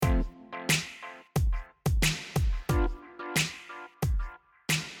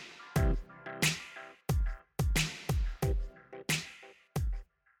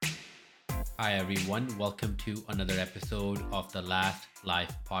Hi, everyone. Welcome to another episode of the Last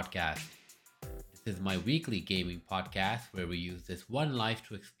Life podcast. This is my weekly gaming podcast where we use this one life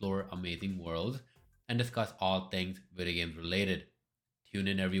to explore amazing worlds and discuss all things video games related. Tune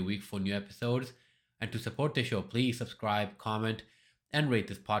in every week for new episodes. And to support the show, please subscribe, comment, and rate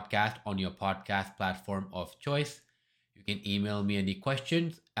this podcast on your podcast platform of choice. You can email me any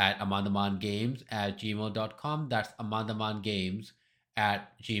questions at amandamangames@gmail.com. That's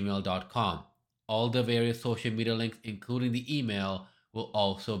amandamangames@gmail.com. All the various social media links, including the email, will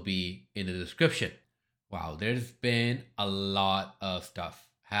also be in the description. Wow, there's been a lot of stuff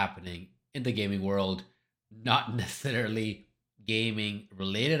happening in the gaming world, not necessarily gaming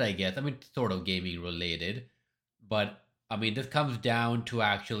related, I guess. I mean, sort of gaming related, but I mean, this comes down to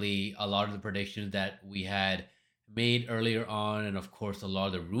actually a lot of the predictions that we had made earlier on, and of course, a lot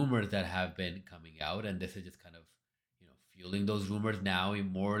of the rumors that have been coming out. And this is just kind of, fueling those rumors now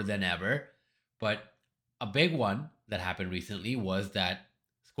more than ever. But a big one that happened recently was that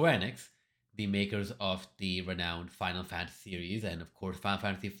Square Enix, the makers of the renowned Final Fantasy series, and of course Final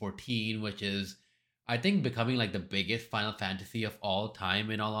Fantasy 14, which is I think becoming like the biggest Final Fantasy of all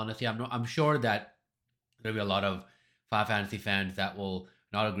time. In all honesty, I'm sure that there'll be a lot of Final Fantasy fans that will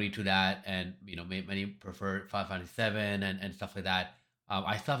not agree to that, and many prefer Final Fantasy 7 and stuff like that.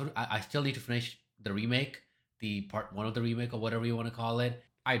 I still need to finish the remake, the part one of the remake or whatever you want to call it.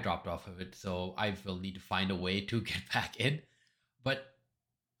 I dropped off of it, so I will need to find a way to get back in. But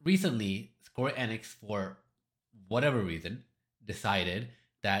recently, Square Enix, for whatever reason, decided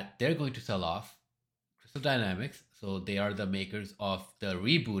that they're going to sell off Crystal Dynamics. So they are the makers of the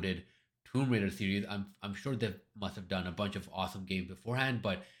rebooted Tomb Raider series. I'm sure they must have done a bunch of awesome games beforehand,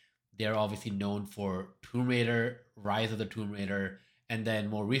 but they're obviously known for Tomb Raider, Rise of the Tomb Raider, and then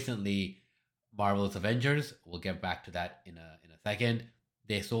more recently Marvel's Avengers. We'll get back to that in a second.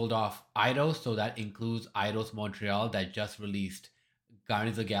 They sold off Eidos, so that includes Eidos Montreal that just released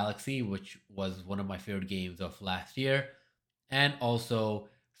Guardians of the Galaxy, which was one of my favorite games of last year, and also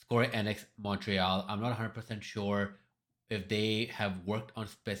Square Enix Montreal. I'm not 100% sure if they have worked on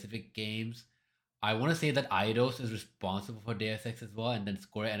specific games. I want to say that Eidos is responsible for Deus Ex as well, and then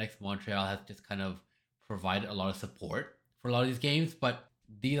Square Enix Montreal has just kind of provided a lot of support for a lot of these games. But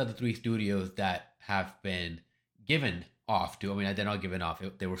these are the three studios that have been given off to. I mean, they're not given off.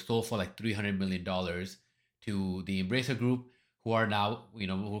 They were sold for like $300 million to the Embracer Group, who are now,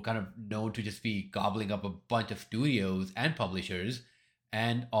 who are kind of known to just be gobbling up a bunch of studios and publishers,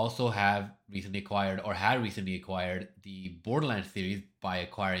 and also have recently acquired or had recently acquired the Borderlands series by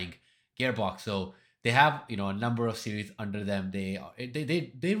acquiring Gearbox. So they have, a number of series under them. They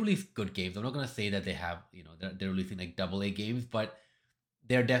release good games. I'm not gonna say that they have, they're releasing like double A games, but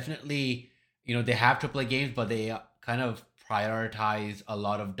they're definitely, they have triple A games, but they kind of prioritize a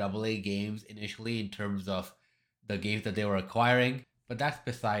lot of double A games initially in terms of the games that they were acquiring. But that's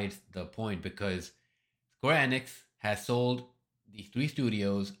besides the point, because Square Enix has sold these three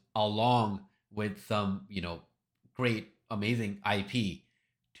studios along with some, great, amazing IP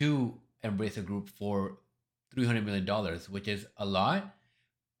to Embracer Group for $300 million, which is a lot.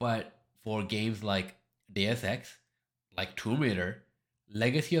 But for games like Deus Ex, like Tomb Raider,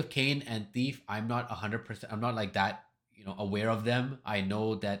 Legacy of Kain, and Thief, I'm not 100%. I'm not like that, aware of them. I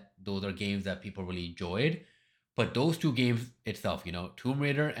know that those are games that people really enjoyed, but those two games itself, Tomb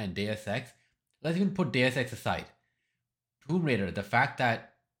Raider and Deus Ex. Let's even put Deus Ex aside. Tomb Raider, the fact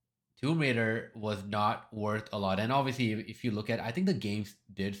that Tomb Raider was not worth a lot, and obviously, if you look at, I think the games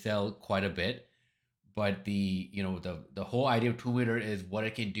did sell quite a bit, but the whole idea of Tomb Raider is what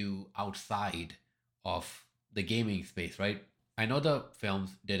it can do outside of the gaming space, right? I know the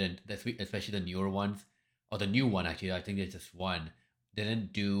films didn't, especially the newer ones, or the new one actually. I think there's just one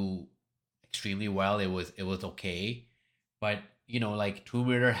didn't do extremely well. It was okay, but like Tomb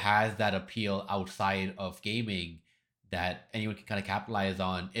Raider has that appeal outside of gaming that anyone can kind of capitalize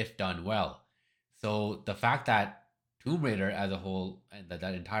on if done well. So the fact that Tomb Raider as a whole and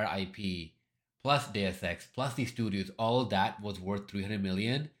that entire IP plus Deus Ex plus these studios, all of that was worth 300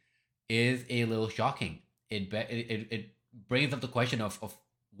 million is a little shocking. It brings up the question of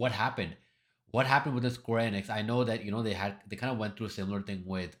what happened. What happened with the Square Enix? I know that they kind of went through a similar thing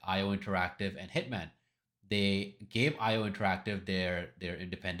with IO Interactive and Hitman. They gave IO Interactive their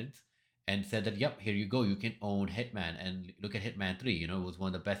independence and said that, yep, here you go, you can own Hitman. And look at Hitman 3. It was one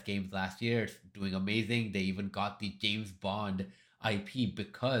of the best games last year. It's doing amazing. They even got the James Bond IP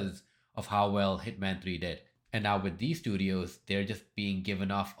because of how well Hitman 3 did. And now with these studios, they're just being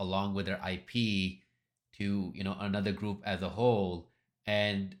given off along with their IP to, another group as a whole.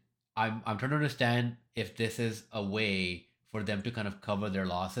 And I'm trying to understand if this is a way for them to kind of cover their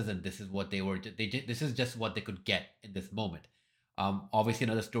losses, and this is what they were. This is just what they could get in this moment. Obviously,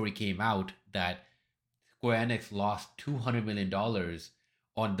 another story came out that Square Enix lost $200 million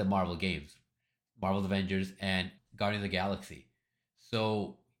on the Marvel games, Marvel's Avengers and Guardians of the Galaxy.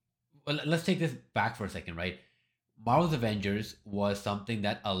 So, well, let's take this back for a second, right? Marvel's Avengers was something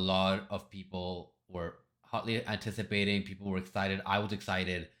that a lot of people were hotly anticipating. People were excited. I was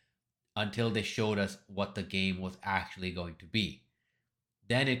excited until they showed us what the game was actually going to be.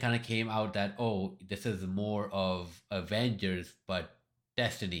 Then it kind of came out that, oh, this is more of Avengers, but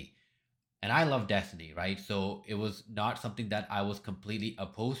Destiny. And I love Destiny, right? So it was not something that I was completely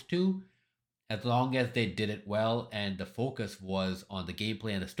opposed to as long as they did it well and the focus was on the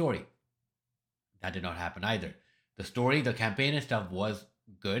gameplay and the story. That did not happen either. The story, the campaign and stuff was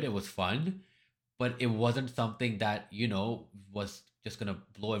good. It was fun, but it wasn't something that, was just going to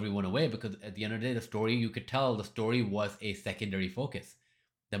blow everyone away because at the end of the day, the story, you could tell the story was a secondary focus.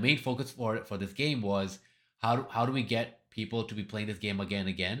 The main focus for this game was how do we get people to be playing this game again and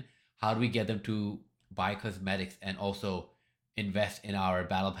again? How do we get them to buy cosmetics and also invest in our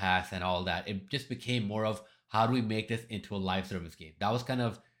battle pass and all that? It just became more of how do we make this into a live service game? That was kind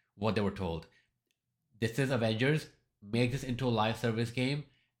of what they were told. This is Avengers, make this into a live service game,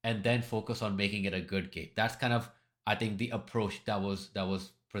 and then focus on making it a good game. That's kind of, I think, the approach that was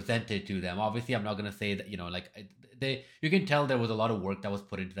presented to them. Obviously, I'm not gonna say that you can tell there was a lot of work that was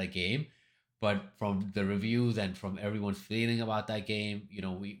put into that game, but from the reviews and from everyone's feeling about that game,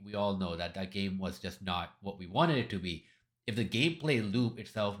 we all know that that game was just not what we wanted it to be. If the gameplay loop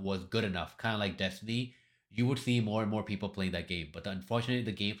itself was good enough, kind of like Destiny, you would see more and more people playing that game. But unfortunately,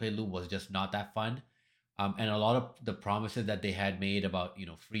 the gameplay loop was just not that fun. And a lot of the promises that they had made about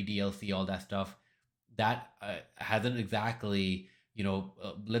free DLC, all that stuff, that hasn't exactly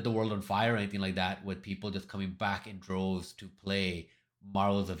lit the world on fire or anything like that. With people just coming back in droves to play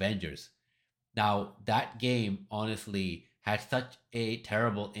Marvel's Avengers. Now that game honestly had such a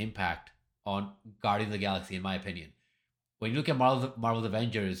terrible impact on Guardians of the Galaxy, in my opinion. When you look at Marvel's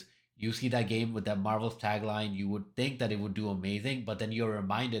Avengers, you see that game with that Marvel's tagline, you would think that it would do amazing, but then you're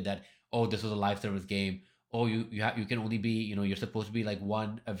reminded that, oh, this was a live service game. Oh, you can only be, you're supposed to be like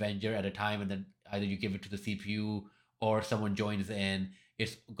one Avenger at a time, and then either you give it to the CPU or someone joins in.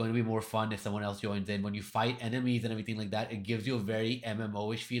 It's going to be more fun if someone else joins in. When you fight enemies and everything like that, it gives you a very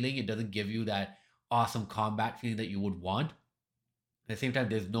MMO-ish feeling. It doesn't give you that awesome combat feeling that you would want. At the same time,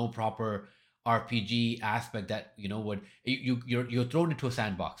 there's no proper RPG aspect that would you're thrown into a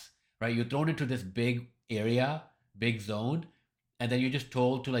sandbox, right? You're thrown into this big area, big zone, and then you're just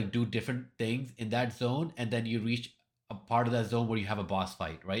told to like do different things in that zone, and then you reach a part of that zone where you have a boss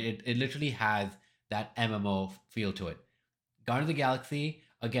fight, right? It literally has that MMO feel to it. Guardians of the Galaxy,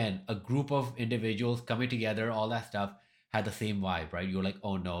 again, a group of individuals coming together, all that stuff had the same vibe, right? You're like,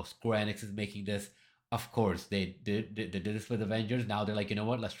 oh no, Square Enix is making this. Of course, they did this with Avengers. Now they're like, you know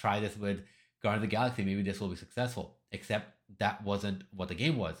what? Let's try this with Guardians of the Galaxy. Maybe this will be successful. Except that wasn't what the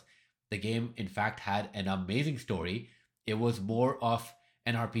game was. The game, in fact, had an amazing story. It was more of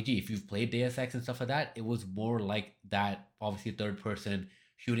an RPG. If you've played Deus Ex and stuff like that, it was more like that. Obviously, third person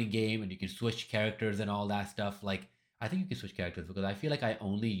shooting game, and you can switch characters and all that stuff. Like, I think you can switch characters because I feel like I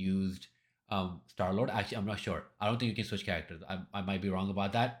only used Star Lord. Actually, I'm not sure. I don't think you can switch characters. I might be wrong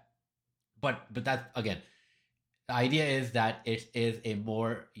about that. But that again, the idea is that it is a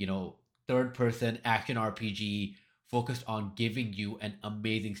more third person action RPG focused on giving you an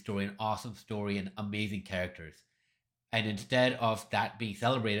amazing story, an awesome story, and amazing characters. And instead of that being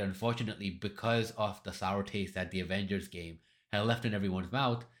celebrated, unfortunately, because of the sour taste that the Avengers game had left in everyone's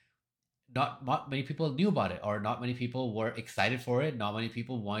mouth, not many people knew about it, or not many people were excited for it. Not many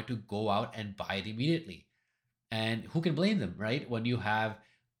people wanted to go out and buy it immediately. And who can blame them, right? When you have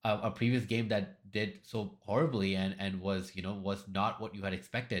a previous game that did so horribly and was was not what you had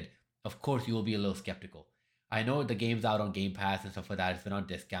expected, of course you will be a little skeptical. I know the game's out on Game Pass and stuff like that. It's been on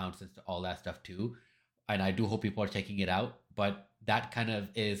discounts and all that stuff too, and I do hope people are checking it out. But that kind of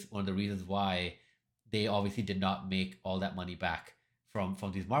is one of the reasons why they obviously did not make all that money back from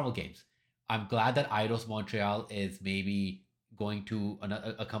these Marvel games. I'm glad that Eidos Montreal is maybe going to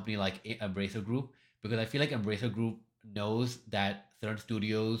a company like Embracer Group, because I feel like Embracer Group knows that certain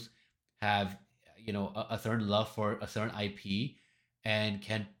studios have a certain love for a certain IP and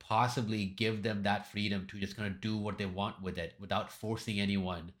can possibly give them that freedom to just kind of do what they want with it without forcing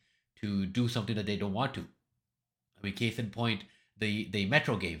anyone to do something that they don't want to. I mean, case in point, the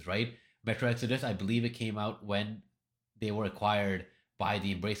Metro games, right? Metro Exodus, I believe it came out when they were acquired by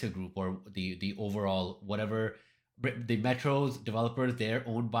the Embracer Group, or the overall whatever. The Metro's developers, they're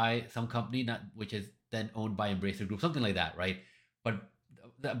owned by some company, not which is then owned by Embracer Group, something like that, right? But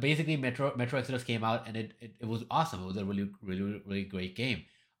basically, Metro Exodus came out, and it was awesome. It was a really great game.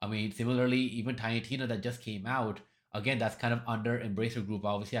 I mean, similarly, even Tiny Tina that just came out, again, that's kind of under Embracer Group.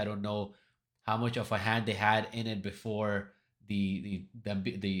 Obviously, I don't know how much of a hand they had in it before the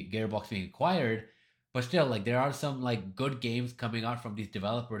Gearbox being acquired, but still, like, there are some like good games coming out from these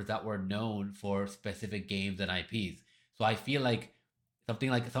developers that were known for specific games and IPs. So I feel like something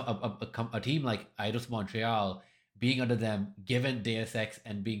like a team like Eidos Montreal being under them, given Deus Ex,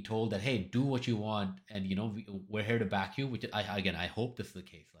 and being told that, hey, do what you want, and we're here to back you. Which I hope this is the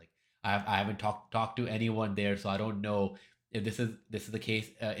case. Like, I haven't talked to anyone there, so I don't know if this is the case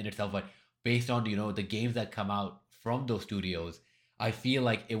in itself. But based on the games that come out from those studios, I feel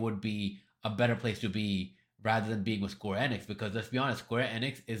like it would be a better place to be rather than being with Square Enix, because let's be honest, Square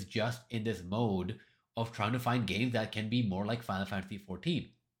Enix is just in this mode of trying to find games that can be more like Final Fantasy 14.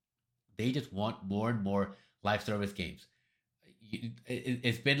 They just want more and more live service games.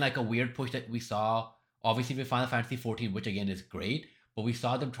 It's been like a weird push that we saw, obviously, with Final Fantasy 14, which again is great, but we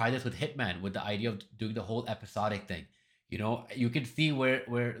saw them try this with Hitman, with the idea of doing the whole episodic thing. You can see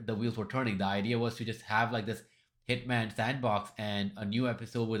where the wheels were turning. The idea was to just have like this Hitman sandbox and a new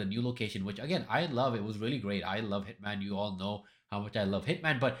episode with a new location, which again I love. It was really great. I love Hitman. You all know how much I love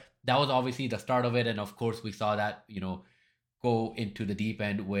Hitman, but that was obviously the start of it, and of course we saw that go into the deep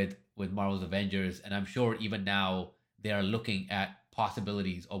end with Marvel's Avengers, and I'm sure even now they are looking at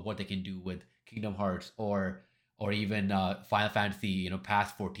possibilities of what they can do with Kingdom Hearts or even Final Fantasy,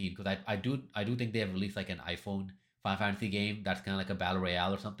 past 14, because I do think they have released like an iPhone Final Fantasy game that's kind of like a battle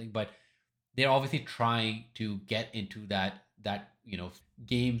royale or something, but they're obviously trying to get into that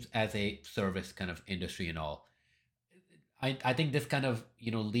games as a service kind of industry and all. I think this kind of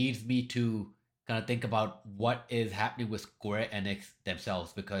leads me to kind of think about what is happening with Square Enix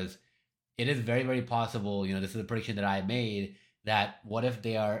themselves, because it is very, very possible, this is a prediction that I made, that what if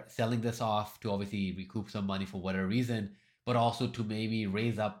they are selling this off to obviously recoup some money for whatever reason, but also to maybe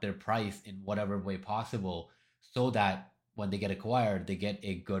raise up their price in whatever way possible, so that when they get acquired, they get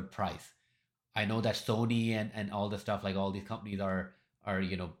a good price. I know that Sony and all the stuff, like all these companies are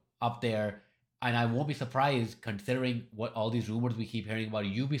up there, and I won't be surprised considering what all these rumors we keep hearing about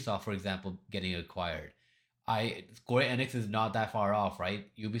Ubisoft, for example, getting acquired. I Square Enix is not that far off, right?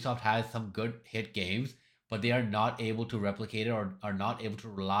 Ubisoft has some good hit games, but they are not able to replicate it, or are not able to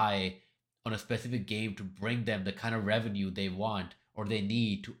rely on a specific game to bring them the kind of revenue they want or they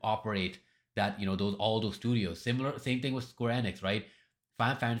need to operate that those all those studios. Same thing with Square Enix, right?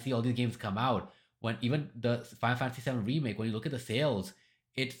 Final Fantasy, all these games come out, when even the Final Fantasy 7 remake, when you look at the sales,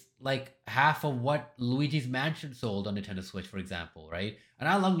 it's like half of what Luigi's Mansion sold on Nintendo Switch, for example, right? And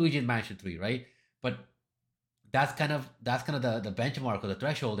I love Luigi's Mansion 3, right? But that's kind of the benchmark or the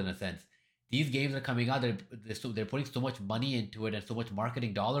threshold in a sense. These games are coming out, they're putting so much money into it and so much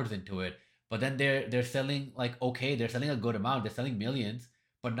marketing dollars into it, but then they're selling, like, okay, they're selling a good amount, they're selling millions,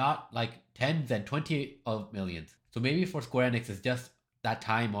 but not like tens and 20 of millions. So maybe for Square Enix, it's just that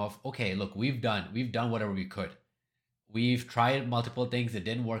time of, okay, look, we've done whatever we could. We've tried multiple things, it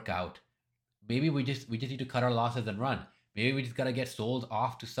didn't work out. Maybe we just need to cut our losses and run. Maybe we just gotta get sold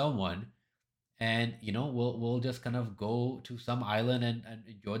off to someone, and we'll just kind of go to some island and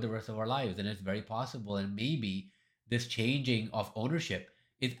enjoy the rest of our lives. And it's very possible, and maybe this changing of ownership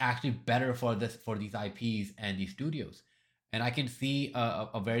is actually better for these IPs and these studios. And I can see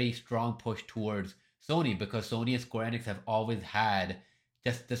a very strong push towards Sony, because Sony and Square Enix have always had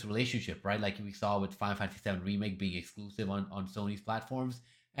just this relationship, right? Like we saw with Final Fantasy 7 remake being exclusive on Sony's platforms,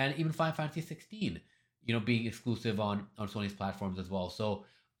 and even Final Fantasy 16 being exclusive on Sony's platforms as well. So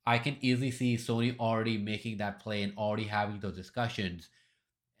I can easily see Sony already making that play and already having those discussions.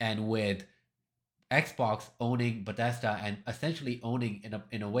 And with Xbox owning Bethesda and essentially owning,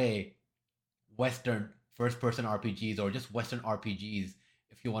 in a way, Western first person RPGs, or just Western RPGs,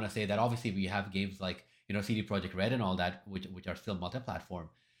 if you want to say that. Obviously, we have games like CD Projekt Red and all that, which are still multi-platform,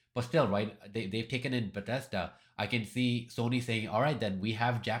 but still, right? They've taken in Bethesda. I can see Sony saying, "All right, then we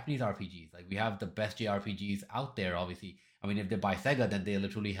have Japanese RPGs. Like, we have the best JRPGs out there." Obviously, I mean, if they buy Sega, then they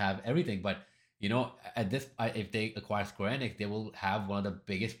literally have everything. But if they acquire Square Enix, they will have one of the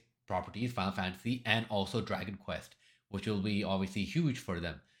biggest properties, Final Fantasy, and also Dragon Quest, which will be obviously huge for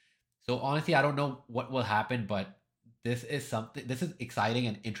them. So honestly, I don't know what will happen, but this is exciting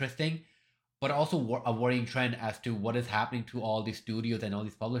and interesting, but also a worrying trend as to what is happening to all these studios and all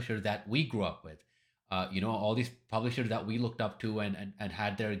these publishers that we grew up with. All these publishers that we looked up to, and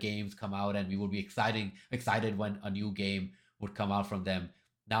had their games come out, and we would be excited when a new game would come out from them.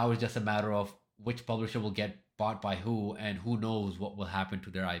 Now it's just a matter of which publisher will get bought by who, and who knows what will happen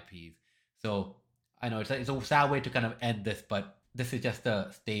to their IPs. So I know it's a sad way to kind of end this, but this is just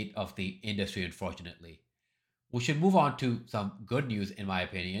the state of the industry, unfortunately. We should move on to some good news, in my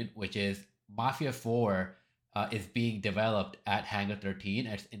opinion, which is Mafia 4 is being developed at Hangar 13.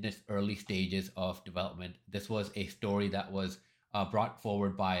 It's in its early stages of development. This was a story that was brought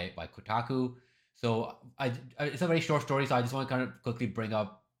forward by Kotaku. So it's a very short story, so I just want to kind of quickly bring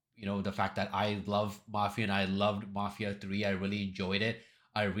up, the fact that I love Mafia and I loved Mafia 3. I really enjoyed it.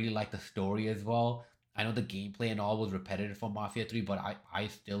 I really liked the story as well. I know the gameplay and all was repetitive for Mafia 3, but I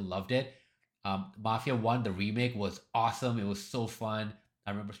still loved it. Mafia 1, the remake, was awesome. It was so fun.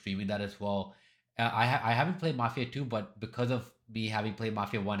 I remember streaming that as well. I haven't played Mafia 2, but because of me having played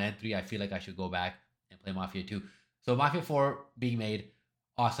Mafia 1 and 3, I feel like I should go back and play Mafia 2. So Mafia 4 being made,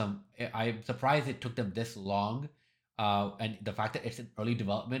 awesome. I'm surprised it took them this long. And the fact that it's in early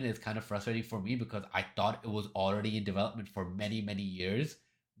development is kind of frustrating for me because I thought it was already in development for many, many years.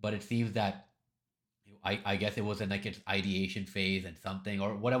 But it seems that I guess it was in like its ideation phase and something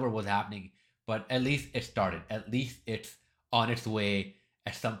or whatever was happening, but at least it started. At least it's on its way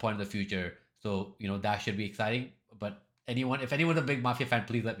at some point in the future. So that should be exciting. But if anyone's a big Mafia fan,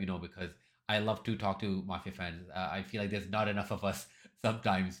 please let me know because I love to talk to Mafia fans. I feel like there's not enough of us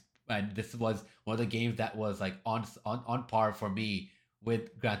sometimes, and this was one of the games that was like on par for me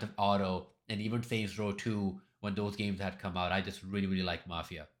with Grand Theft Auto and even Saints Row 2 when those games had come out. I just really really like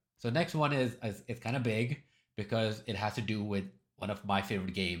Mafia. So next one is it's kind of big because it has to do with one of my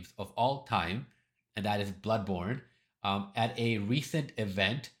favorite games of all time, and that is Bloodborne. At a recent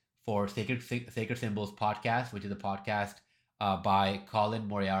event for Sacred Symbols podcast, which is a podcast by Colin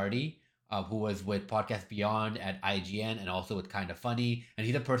Moriarty, who was with Podcast Beyond at IGN and also with Kind of Funny, and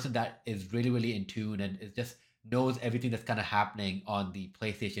he's a person that is really really in tune and is just knows everything that's kind of happening on the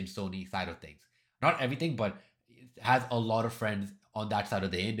PlayStation Sony side of things. Not everything, but has a lot of friends on that side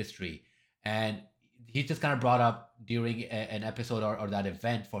of the industry. And he just kind of brought up during an episode or that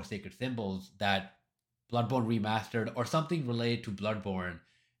event for Sacred Symbols that Bloodborne Remastered or something related to Bloodborne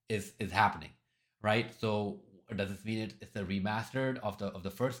is happening, right? So does this mean it's a remastered of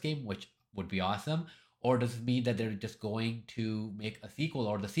the first game, which would be awesome, or does it mean that they're just going to make a sequel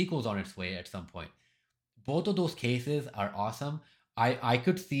or the sequel's on its way at some point? Both of those cases are awesome. I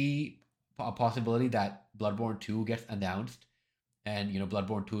could see a possibility that Bloodborne 2 gets announced and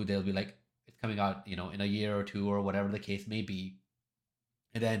Bloodborne 2 they'll be like it's coming out in a year or two or whatever the case may be,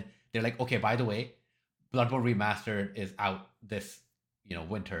 and then they're like, okay, by the way, Bloodborne Remastered is out this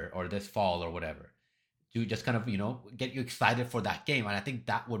winter or this fall or whatever, to just kind of get you excited for that game. And I think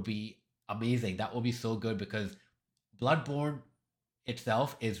that would be amazing. That would be so good because Bloodborne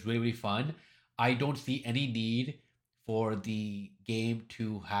itself is really really fun. I don't see any need for the game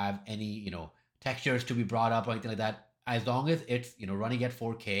to have any textures to be brought up or anything like that, as long as it's running at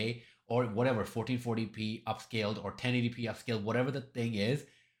 4K or whatever 1440p upscaled or 1080p upscaled, whatever the thing is,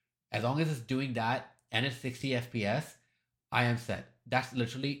 as long as it's doing that and it's 60 FPS, I am set. That's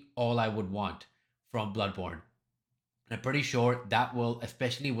literally all I would want from Bloodborne. And I'm pretty sure that will,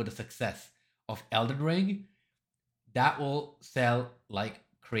 especially with the success of Elden Ring, that will sell like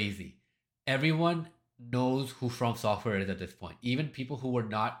crazy. Everyone knows who From Software is at this point. Even people who were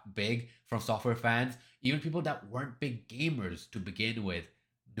not big From Software fans, even people that weren't big gamers to begin with,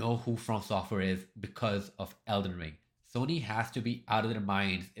 know who From Software is because of Elden Ring. Sony has to be out of their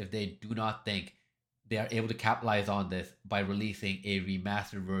minds if they do not think they are able to capitalize on this by releasing a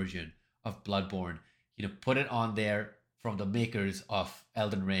remastered version of Bloodborne. Put it on there from the makers of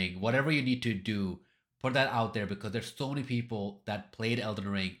Elden Ring. Whatever you need to do, put that out there because there's so many people that played Elden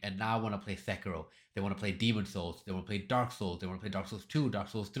Ring and now want to play Sekiro. They want to play Demon Souls. They want to play Dark Souls. They want to play Dark Souls 2, Dark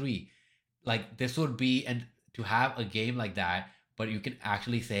Souls 3. Like this would be, and to have a game like that, but you can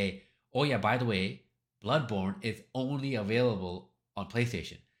actually say, oh yeah, by the way, Bloodborne is only available on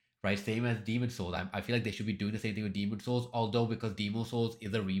PlayStation, right? Same as Demon Souls. I feel like they should be doing the same thing with Demon Souls, although because Demon Souls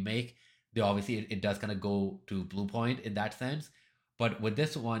is a remake, they obviously it does kind of go to Bluepoint in that sense. But with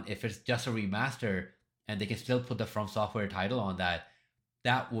this one, if it's just a remaster and they can still put the From Software title on that,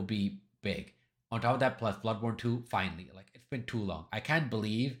 that would be big. On top of that, plus Bloodborne 2, finally, like it's been too long. I can't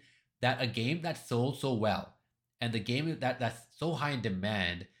believe that a game that sold so well and the game that's so high in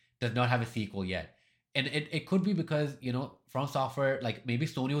demand does not have a sequel yet. And it could be because, From Software, like maybe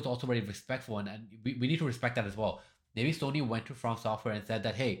Sony was also very respectful, and we need to respect that as well. Maybe Sony went to From Software and said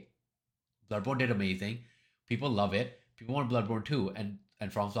that, hey, Bloodborne did amazing. People love it. People want Bloodborne 2. And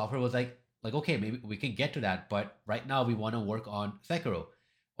From Software was like, okay, maybe we can get to that, but right now we want to work on Sekiro.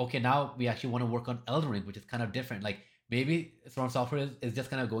 Okay, now we actually want to work on Elden Ring, which is kind of different. Like maybe From Software is just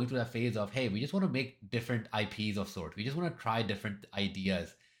kind of going through that phase of, hey, we just want to make different IPs of sorts. We just want to try different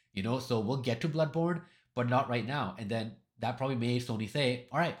ideas. So we'll get to Bloodborne, but not right now. And then that probably made Sony say,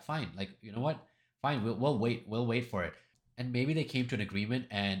 all right, fine. Like, you know what? Fine, we'll wait. We'll wait for it. And maybe they came to an agreement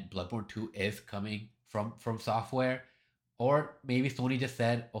and Bloodborne 2 is coming from software. Or maybe Sony just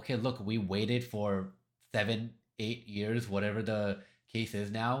said, okay, look, we waited for 7, 8 years, whatever the case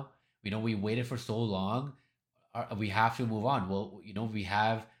is now. We waited for so long. We have to move on. Well, we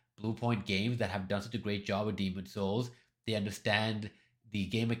have Blue Point Games that have done such a great job with Demon Souls. They understand the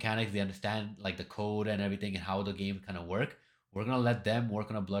game mechanics, they understand like the code and everything and how the game kind of work. We're gonna let them work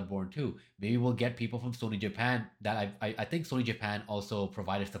on a Bloodborne too. Maybe we'll get people from Sony Japan that I think Sony Japan also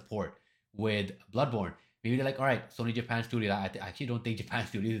provided support with Bloodborne. Maybe they're like, all right, Sony Japan Studio. I actually don't think Japan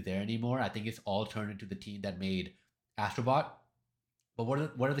Studio is there anymore. I think it's all turned into the team that made Astrobot. But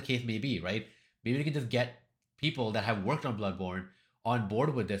whatever the case may be, right? Maybe they can just get people that have worked on Bloodborne on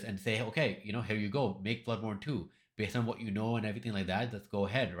board with this and say, okay, here you go, make Bloodborne 2 based on what you know and everything like that. Let's go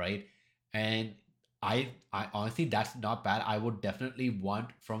ahead, right? And I honestly, that's not bad. I would definitely want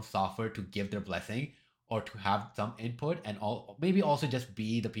From Software to give their blessing or to have some input and all, maybe also just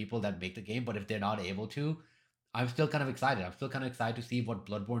be the people that make the game. But if they're not able to, I'm still kind of excited. I'm still kind of excited to see what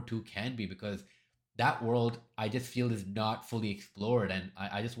Bloodborne 2 can be, because that world I just feel is not fully explored, and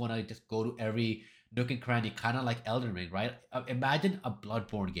I just want to just go to every nook and cranny, kind of like Elden Ring, right? Imagine a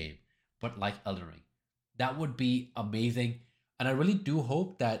Bloodborne game, but like Elden Ring. That would be amazing, and I really do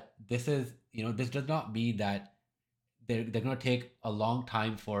hope that this does not mean that they're gonna take a long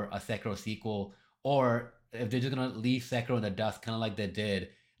time for a Sekiro sequel, or if they're just gonna leave Sekiro in the dust, kind of like they did.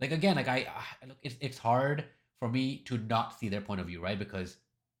 Like again, like look, it's hard for me to not see their point of view, right? Because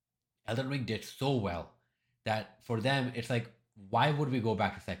Elden Ring did so well that for them, it's like, why would we go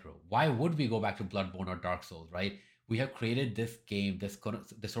back to Sekiro? Why would we go back to Bloodborne or Dark Souls, right? We have created this game, this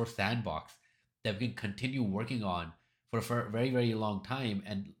sort of sandbox that we can continue working on for a very, very long time.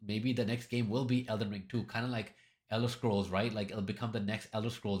 And maybe the next game will be Elden Ring 2, kind of like Elder Scrolls, right? Like it'll become the next Elder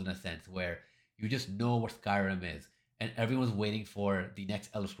Scrolls in a sense, where you just know what Skyrim is. And everyone's waiting for the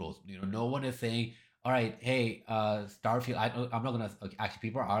next Elder Scrolls. No one is saying, all right, hey, Starfield. I'm not gonna actually.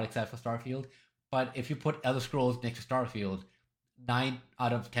 People are excited for Starfield, but if you put Elder Scrolls next to Starfield, 9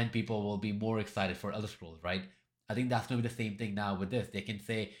 out of 10 people will be more excited for Elder Scrolls, right? I think that's gonna be the same thing now with this. They can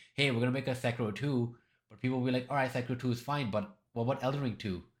say, hey, we're gonna make a Sekiro 2, but people will be like, all right, Sekiro 2 is fine, but what about Elden Ring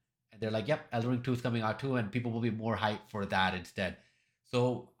 2? And they're like, yep, Elden Ring 2 is coming out too, and people will be more hyped for that instead.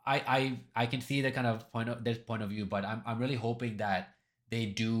 So I can see the kind of point of view, but I'm really hoping that they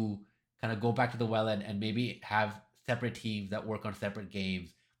do kind of go back to the well and maybe have separate teams that work on separate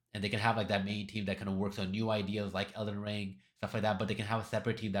games, and they can have like that main team that kind of works on new ideas like Elden Ring, stuff like that, but they can have a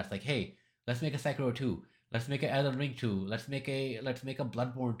separate team that's like, hey, let's make a Sekiro 2, let's make a Elden Ring 2, let's make a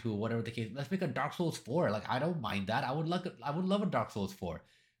Bloodborne 2, whatever the case, let's make a Dark Souls 4. Like I don't mind that. I would love a Dark Souls 4.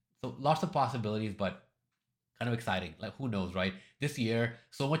 So lots of possibilities, but kind of exciting. Like who knows, right? This year,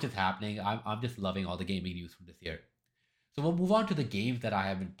 so much is happening. I'm just loving all the gaming news from this year. So we'll move on to the games that I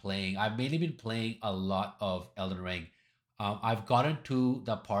have been playing. I've mainly been playing a lot of Elden Ring. I've gotten to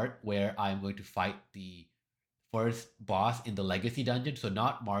the part where I'm going to fight the first boss in the Legacy dungeon. So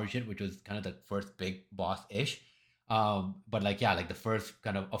not Margin, which was kind of the first big boss ish. But like yeah, like the first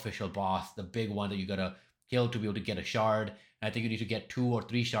kind of official boss, the big one that you gotta kill to be able to get a shard. And I think you need to get 2 or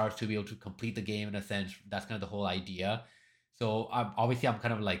 3 shards to be able to complete the game in a sense. That's kind of the whole idea. So I'm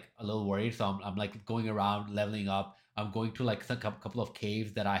kind of like a little worried. So I'm like going around leveling up. I'm going to like a couple of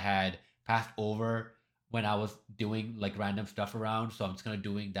caves that I had passed over when I was doing like random stuff around. So I'm just kind of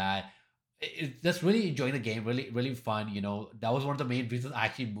doing that. It's just really enjoying the game, really, really fun. That was one of the main reasons I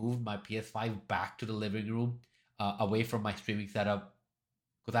actually moved my PS5 back to the living room, away from my streaming setup,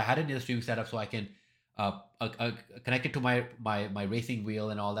 because I had it in the streaming setup so I can connect it to my racing wheel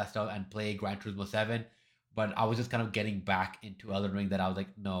and all that stuff and play Gran Turismo 7. But I was just kind of getting back into Elden Ring, that I was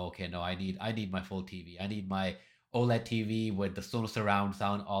like, no, okay, no, I need my full TV. I need my OLED TV with the Sonos surround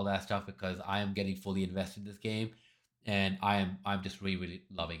sound, all that stuff, because I am getting fully invested in this game, and I'm just really, really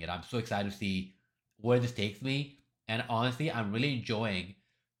loving it. I'm so excited to see where this takes me. And honestly, I'm really enjoying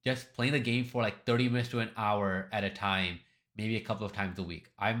just playing the game for like 30 minutes to an hour at a time, maybe a couple of times a week.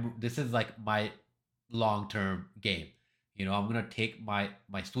 This is like my long-term game. I'm gonna take my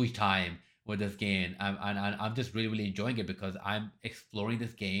sweet time with this game. I'm just really, really enjoying it because I'm exploring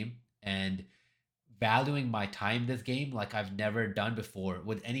this game and valuing my time in this game like I've never done before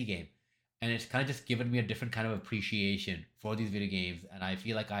with any game. And it's kind of just given me a different kind of appreciation for these video games. And I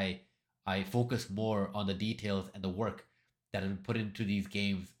feel like I focus more on the details and the work that have been put into these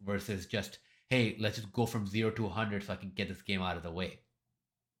games versus just, hey, let's just go from 0 to 100 so I can get this game out of the way.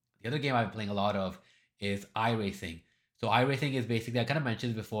 The other game I've been playing a lot of is iRacing. So iRacing is basically, I kind of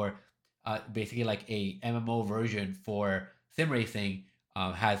mentioned before, basically like a MMO version for sim racing.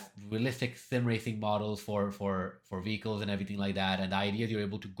 Has realistic sim racing models for vehicles and everything like that. And the idea is you're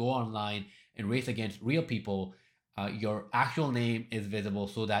able to go online and race against real people. Your actual name is visible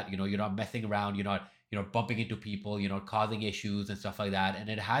so that you're not messing around, you're not bumping into people, you're not causing issues and stuff like that. And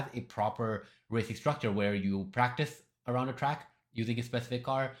it has a proper racing structure where you practice around a track using a specific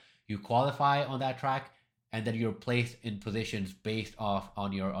car, you qualify on that track, and then you're placed in positions based off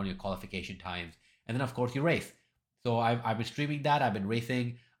on your qualification times, and then of course you race. So I've been streaming that. I've been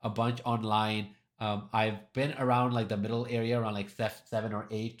racing a bunch online. I've been around like the middle area, around like 7 or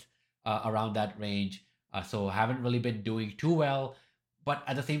 8, around that range. So haven't really been doing too well, but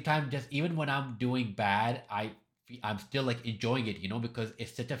at the same time, just even when I'm doing bad, I'm still like enjoying it, because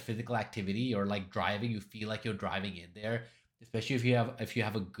it's such a physical activity. Or like driving, you feel like you're driving in there, especially if you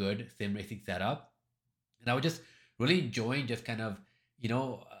have a good sim racing setup. And I was just really enjoying just kind of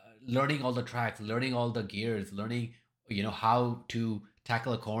learning all the tracks, learning all the gears, learning how to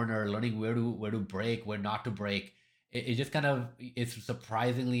tackle a corner, learning where to brake, where not to brake. It just kind of it's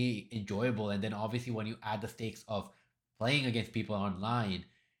surprisingly enjoyable. And then obviously when you add the stakes of playing against people online,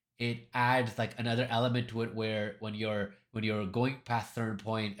 it adds like another element to it, where when you're going past a certain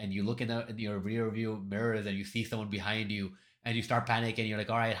point and you look in your rear view mirrors and you see someone behind you, and you start panicking. You're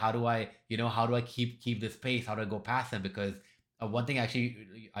like, all right, how do I keep this pace? How do I go past them? Because one thing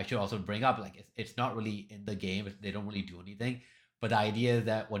actually I should also bring up, like it's not really in the game. They don't really do anything. But the idea is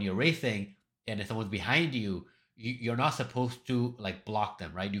that when you're racing and if someone's behind you, you're not supposed to like block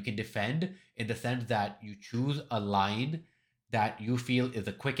them, right? You can defend in the sense that you choose a line that you feel is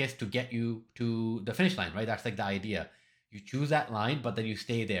the quickest to get you to the finish line, right? That's like the idea. You choose that line, but then you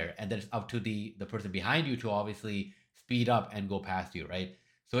stay there, and then it's up to the person behind you to obviously speed up and go past you, right?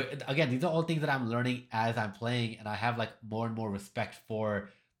 So again, these are all things that I'm learning as I'm playing, and I have like more and more respect for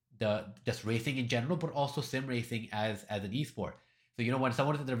the just racing in general, but also sim racing as an esport. So when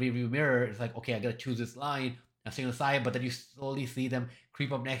someone's in the rearview mirror, it's like, okay, I gotta choose this line. I'm staying on the side, but then you slowly see them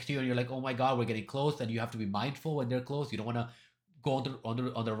creep up next to you, and you're like, oh my god, we're getting close. And you have to be mindful when they're close. You don't want to go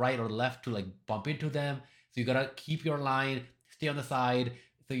on the right or the left to like bump into them. So you gotta keep your line, stay on the side.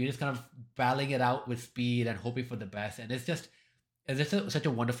 So you're just kind of battling it out with speed and hoping for the best. And it's just such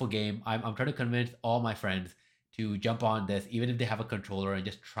a wonderful game. I'm trying to convince all my friends to jump on this, even if they have a controller, and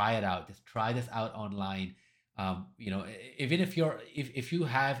just try it out. Just try this out online. Even if you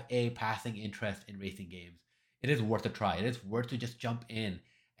have a passing interest in racing games, it is worth a try. It is worth to just jump in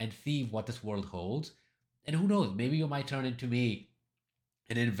and see what this world holds. And who knows, maybe you might turn into me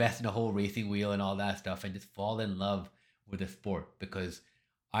and invest in a whole racing wheel and all that stuff and just fall in love with the sport. Because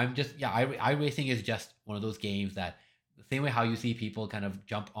I'm just yeah, iRacing is just one of those games that the same way how you see people kind of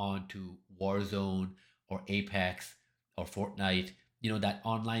jump on to Warzone or Apex or Fortnite, that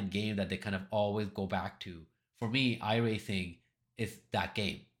online game that they kind of always go back to. For me, iRacing is that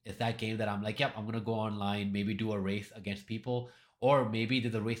game. It's that game that I'm like, yep, I'm gonna go online, maybe do a race against people, or maybe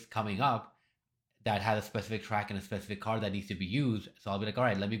there's a race coming up that has a specific track and a specific car that needs to be used. So I'll be like, all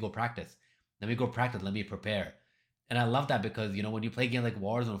right, let me go practice. Let me go practice. Let me prepare. And I love that because when you play games like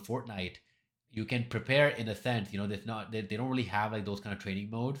Warzone or Fortnite, you can prepare in a sense. There's not they don't really have like those kind of training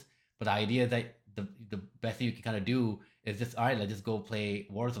modes. But the idea is that the best thing you can kind of do is just all right, let's just go play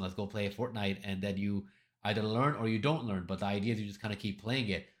Warzone, let's go play Fortnite, and then you either learn or you don't learn. But the idea is you just kind of keep playing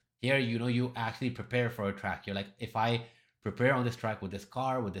it. Here, you actually prepare for a track. You're like, if I prepare on this track with this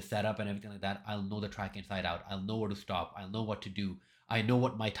car, with the setup and everything like that, I'll know the track inside out. I'll know where to stop. I'll know what to do. I know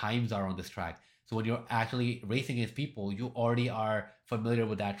what my times are on this track. So when you're actually racing against people, you already are familiar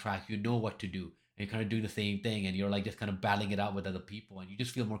with that track. You know what to do. And you're kind of doing the same thing, and you're like just kind of battling it out with other people, and you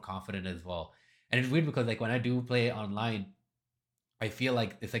just feel more confident as well. And it's weird because like when I do play online, I feel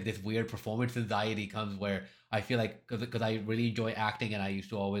like it's like this weird performance anxiety comes where I feel like because I really enjoy acting, and I used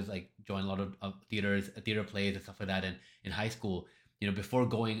to always like join a lot of theater plays and stuff like that in high school. Before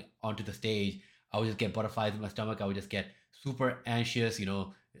going onto the stage, I would just get butterflies in my stomach. I would just get super anxious.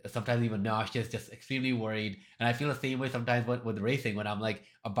 Sometimes even nauseous, just extremely worried. And I feel the same way sometimes with racing when I'm like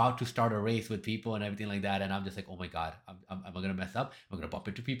about to start a race with people and everything like that, and I'm just like, oh my god, am I gonna mess up? Am I gonna bump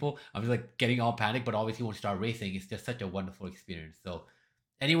into people? I'm just like getting all panicked. But obviously, when you start racing, it's just such a wonderful experience. So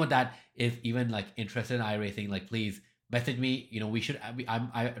anyone that is even like interested in iRacing, like please message me.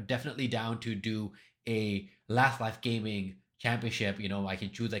 I'm definitely down to do a Last Life Gaming Championship. I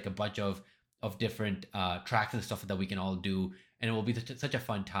can choose like a bunch of different tracks and stuff that we can all do, and it will be such a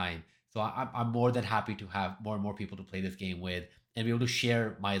fun time. So I'm more than happy to have more and more people to play this game with, and be able to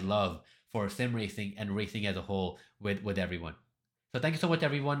share my love for sim racing and racing as a whole with everyone. So thank you so much,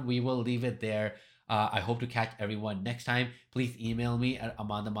 everyone. We will leave it there. I hope to catch everyone next time. Please email me at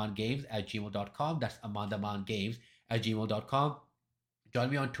amandamangames@gmail.com. That's amandamangames@gmail.com. Join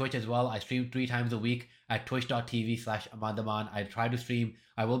me on Twitch as well. I stream 3 times a week at twitch.tv/amandaman.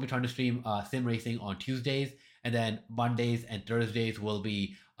 I will be trying to stream sim racing on Tuesdays, and then Mondays and Thursdays will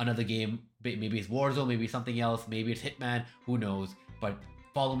be another game. Maybe it's Warzone, maybe something else, maybe it's Hitman, who knows. But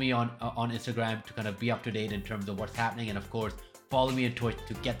follow me on Instagram to kind of be up to date in terms of what's happening, and of course, follow me on Twitch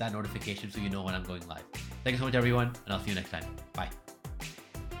to get that notification so you know when I'm going live. Thank you so much, everyone, and I'll see you next time. Bye.